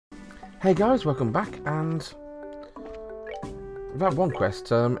Hey guys, welcome back, and that one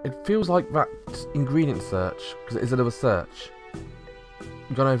quest, it feels like that ingredient search, because it is a little search,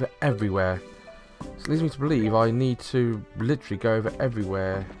 gone over everywhere. So it leads me to believe I need to literally go over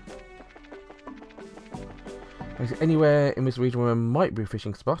everywhere. Basically anywhere in this region where there might be a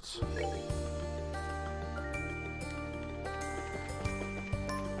fishing spot.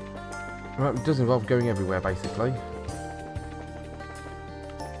 Right, it does involve going everywhere, basically.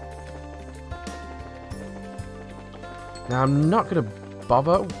 Now, I'm not going to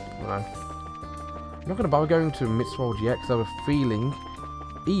bother... No. I'm not going to bother going to Mistwold yet, because I have a feeling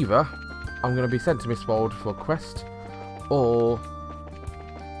either I'm going to be sent to Mistwold for a quest, or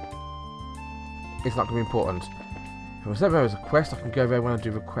it's not going to be important. If I'm sent there as a quest, I can go there when I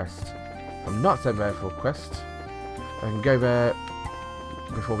do the quest. If I'm not sent there for a quest, I can go there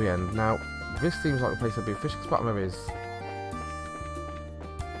before the end. Now, this seems like a place that'd be a fishing spot, and there is.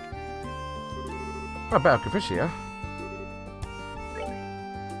 I bet I could fish here.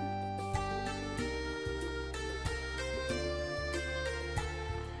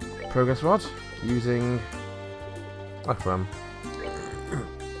 Progress rod using from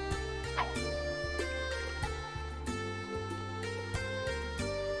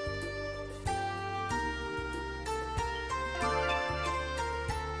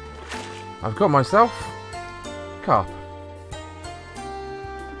I've got myself carp,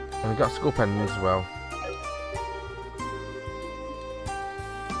 and we've got skull pendants as well.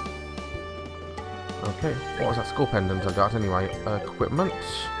 Okay, what was that skull pendant I got anyway? Equipment.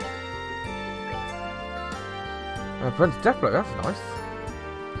 Prevents death blow, that's nice.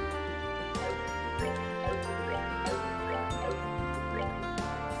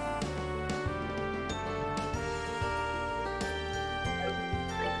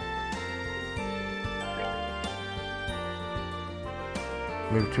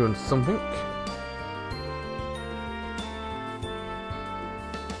 Move to and something.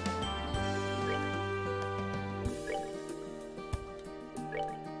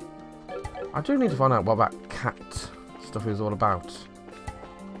 I do need to find out what that cat stuff is all about.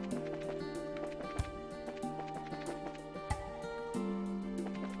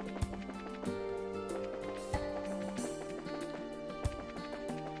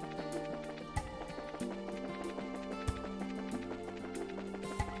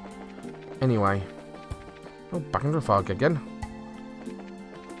 Anyway, oh, back into the fog again.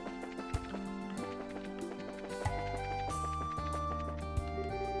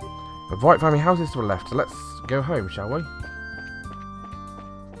 The Bright family house is to the left, so let's go home, shall we?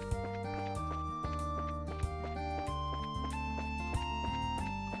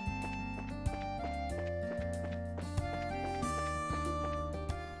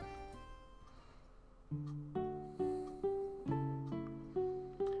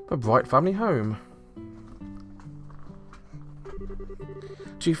 The Bright family home.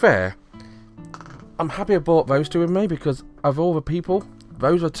 To be fair, I'm happy I brought those two with me, because of all the people,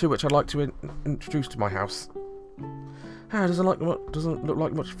 those are two which I'd like to introduce to my house. Ah, doesn't look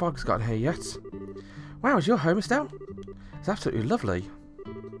like much fog's got in here yet. Wow, is your home, Estelle? It's absolutely lovely.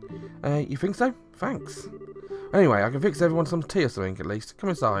 You think so? Thanks. Anyway, I can fix everyone some tea or something at least.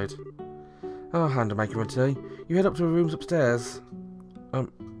 Come inside. Oh, hand to making a tea. You head up to the rooms upstairs.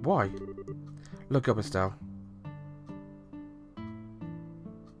 Why? Look up, Estelle.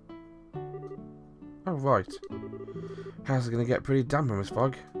 Oh, right. House is going to get pretty damp in this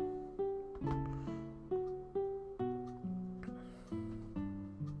fog.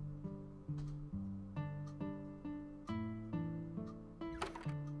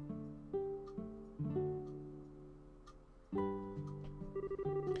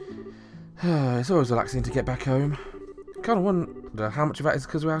 It's always relaxing to get back home. Kind of wonder how much of that is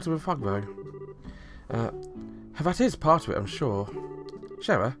because we're out of the fog, though. That is part of it, I'm sure.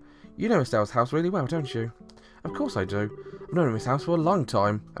 Shara, you know Estelle's house really well, don't you? Of course I do. I've known this house for a long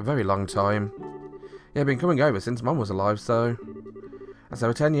time. A very long time. Yeah, I've been coming over since Mum was alive, so... That's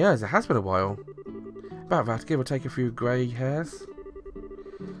over 10 years. It has been a while. About that, give or take a few grey hairs.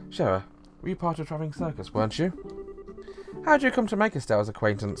 Shara, were you part of a travelling circus, weren't you? How did you come to make Estelle's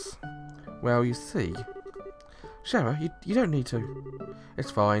acquaintance? Well, you see... Shara, you don't need to.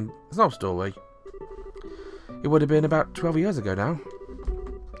 It's fine. It's an old story. It would have been about 12 years ago now.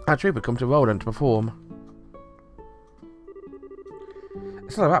 Our troupe had come to Roland to perform.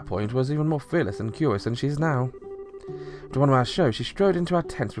 Estelle at that point was even more fearless and curious than she is now. After one of our shows, she strode into our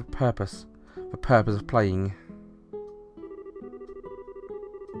tents with purpose. The purpose of playing.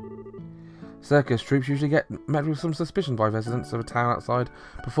 Circus troops usually get met with some suspicion by residents of a town outside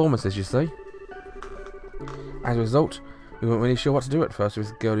performances, you see. As a result, We weren't really sure what to do at first with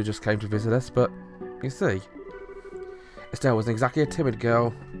this girl who just came to visit us, but you see, Estelle wasn't exactly a timid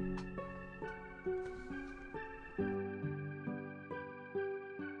girl.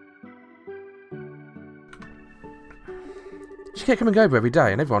 She kept coming over every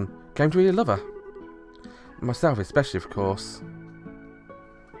day, and everyone came to really love her. Myself especially, of course.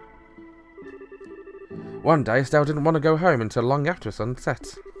 One day, Estelle didn't want to go home until long after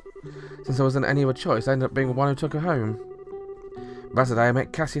sunset. Since there wasn't any other choice, I ended up being the one who took her home. That day, I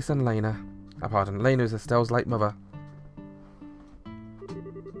met Cassius and Lena. Lena is Estelle's late mother.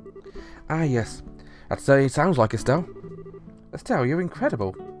 Ah, yes. That certainly sounds like Estelle. Estelle, you're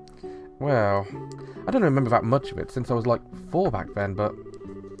incredible. Well, I don't remember that much of it, since I was like 4 back then, but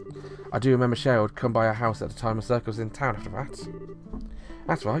I do remember Cheryl would come by our house at the time the circus was in town after that.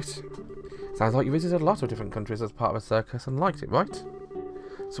 That's right. Sounds like you visited a lot of different countries as part of a circus and liked it, right?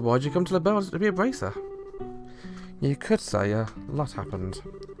 So why did you come to Liberl to be a bracer? You could say a lot happened.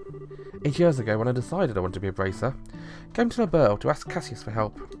 8 years ago, when I decided I wanted to be a bracer, I came to Liberl to ask Cassius for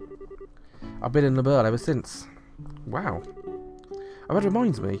help. I've been in Liberl ever since. Wow. Oh, that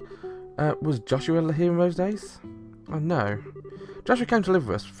reminds me, was Joshua here in those days? Oh no. Joshua came to live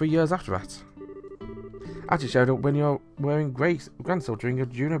with us 3 years after that. Actually showed up when you're wearing Grancel during your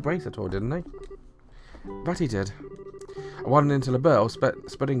Juno Bracer tour, didn't he? That he did. I wandered into Liberl,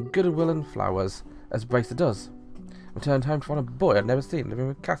 spreading goodwill and flowers, as Bracer does. I returned home to find a boy I'd never seen living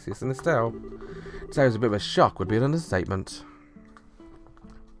with Cassius and Estelle. To say it was a bit of a shock would be an understatement.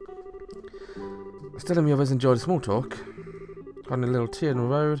 Estelle and the others enjoyed a small talk, finding a little tea on the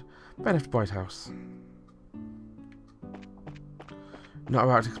road, then left Bright House. Not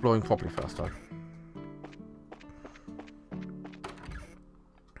about exploring properly first though.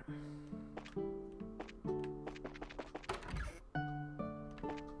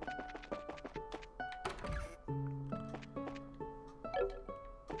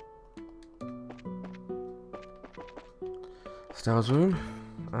 Estelle's room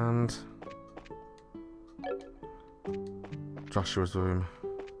and Joshua's room.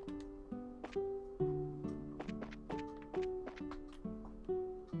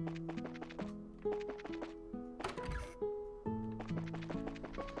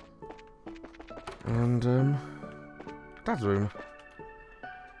 And Dad's room.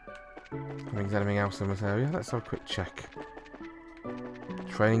 I think there's anything else in this area. Let's have a quick check.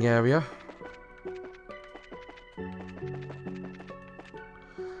 Training area.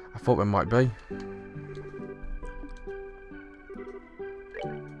 I thought there might be.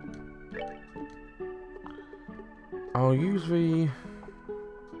 I'll use the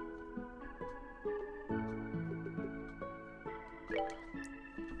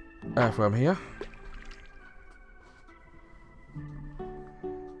earthworm here.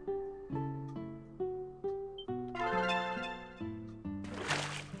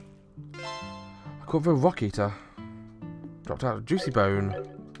 I caught the rock eater. Dropped out a juicy bone.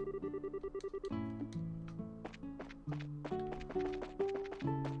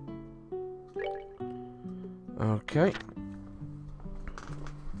 Okay.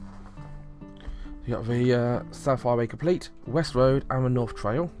 You got the South Highway complete, West Road and the North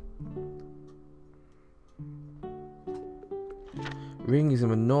Trail. Ring is in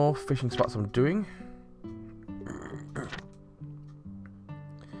the north, fishing spots I'm doing.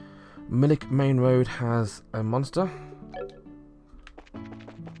 Millick Main Road has a monster.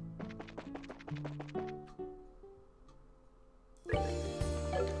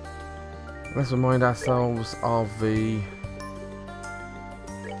 Let's remind ourselves of the...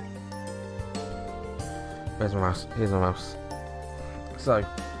 Where's my mouse? Here's my mouse. So,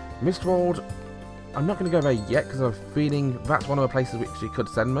 Mistwald, I'm not going to go there yet because I have a feeling that's one of the places which she could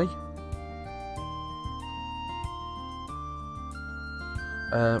send me.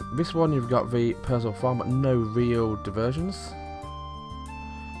 This one you've got the Persil Farm, but no real diversions.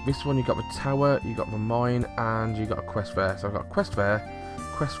 This one you've got the tower, you've got the mine, and you've got a quest there. So I've got quest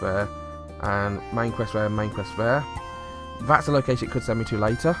there, and main quest there, main quest there. That's a location it could send me to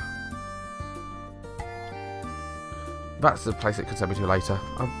later. That's the place it could send me to later.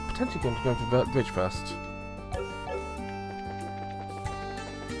 I'm potentially going to go to Vert Bridge first.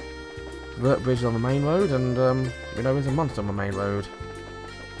 Vert Bridge is on the main road, and we know there's a monster on the main road.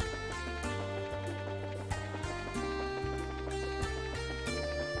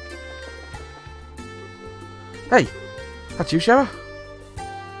 Hey! That's you, Shara?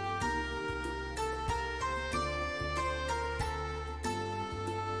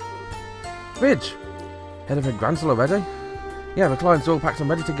 Ridge! Head of a Grancel already? Yeah, the client's all packed and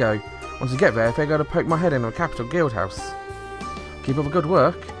ready to go. Once you get there, figure to poke my head in the Capital Guild House. Keep up the good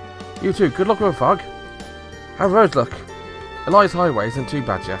work. You too, good luck with the fog. How the roads look? Eli's highway isn't too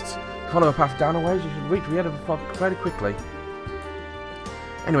bad yet. Follow a path down a ways, you should reach the end of the fog fairly quickly.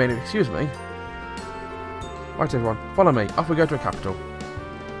 Anyway, excuse me. Right everyone, follow me. Off we go to a capital.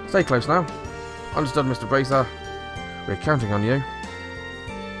 Stay close now. Understood, Mr. Bracer. We're counting on you.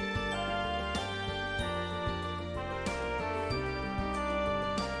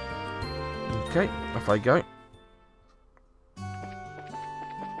 Okay, off I go.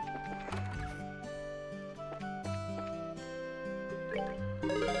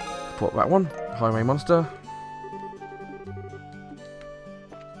 Put that one. Highway monster.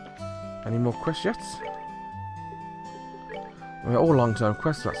 Any more quests yet? We're all long-term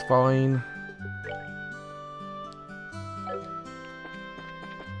quests, that's fine.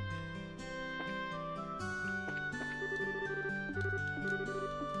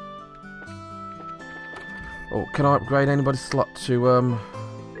 Oh, can I upgrade anybody's slot to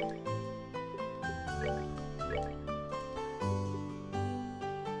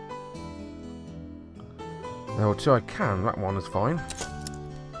Level 2 I can, that one is fine.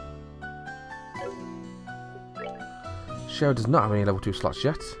 Show does not have any level 2 slots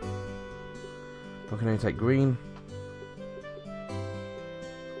yet. I can only take green.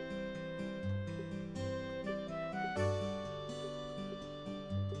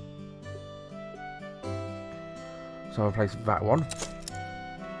 So I'll replace that one.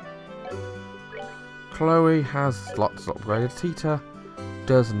 Chloe has slots upgraded. Tita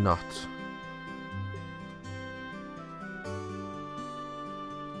does not.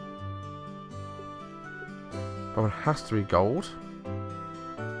 That one has 3 gold.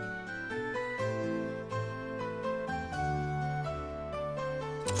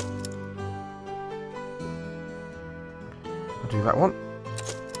 I'll do that one.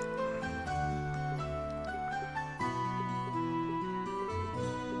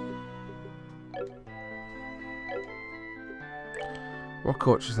 What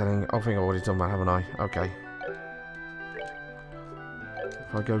court is selling? I think I've already done that, haven't I? Okay.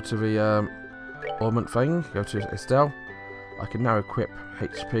 If I go to the ornament thing, go to Estelle, I can now equip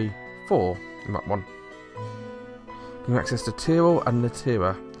HP 4 in that one. Give me access to Tyrrell and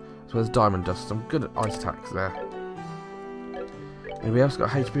Natira, as well as Diamond Dust. I'm good at ice attacks there. Anybody else got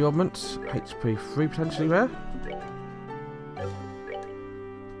HP augments? HP 3 potentially there?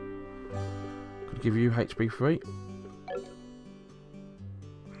 Could give you HP 3.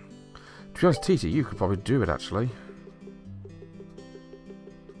 To be honest, Tita, you could probably do it actually.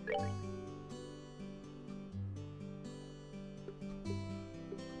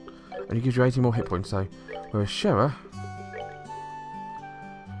 And it gives you 80 more hit points, so whereas Shera,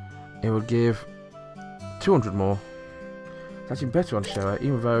 it would give 200 more. It's actually better on Shera,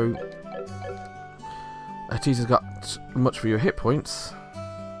 even though Tita's got much for your hit points.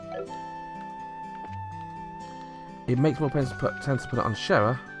 It makes more sense to put it on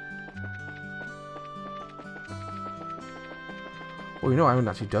Shera. Oh, you know, I haven't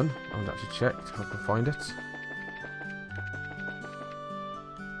actually done. I haven't actually checked if I can find it.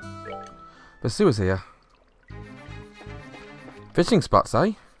 But Sue's here. Fishing spots,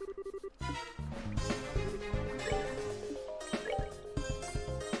 eh?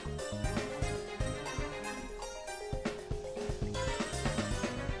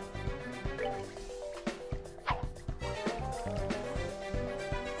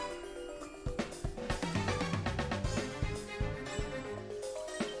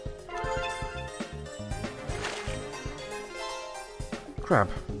 Crab.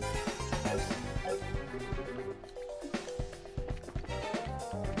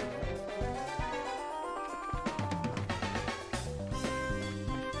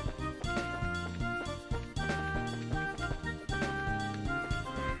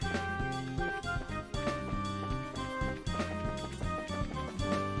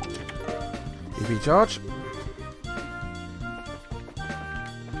 EV charge.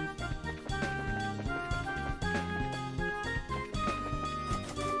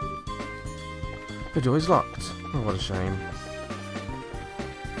 The door is locked. Oh, what a shame.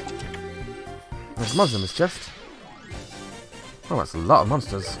 There's monsters in this chest. Oh, that's a lot of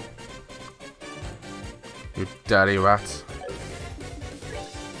monsters. You dirty rat.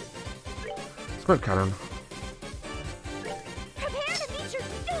 Smoke cannon.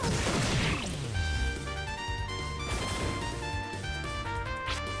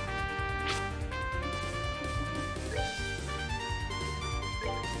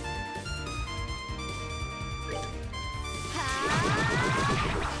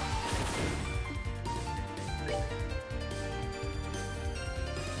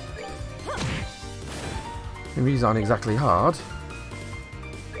 These aren't exactly hard.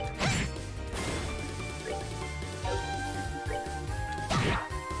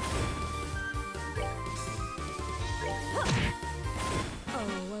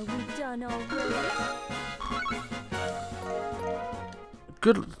 done already?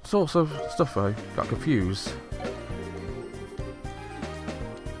 Good source of stuff though. Got confused.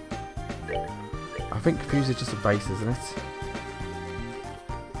 I think confused is just a base, isn't it?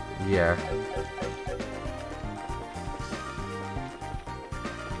 Yeah.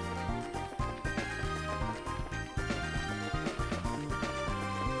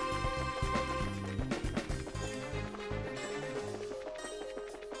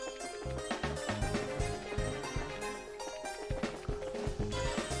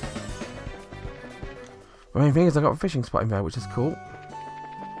 The main thing is I got a fishing spot in there, which is cool.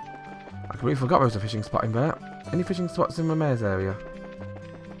 I completely forgot there was a fishing spot in there. Any fishing spots in the mayor's area?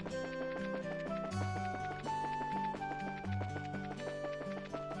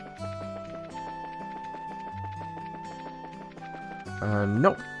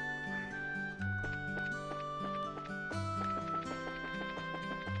 Nope.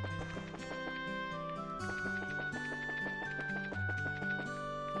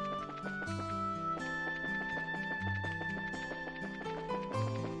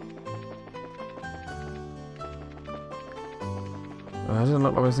 It doesn't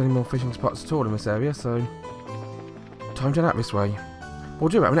look like there's any more fishing spots at all in this area, so time to head out this way. We'll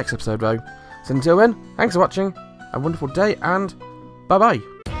do that in the next episode though. So until then, thanks for watching, have a wonderful day, and bye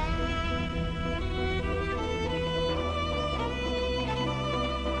bye!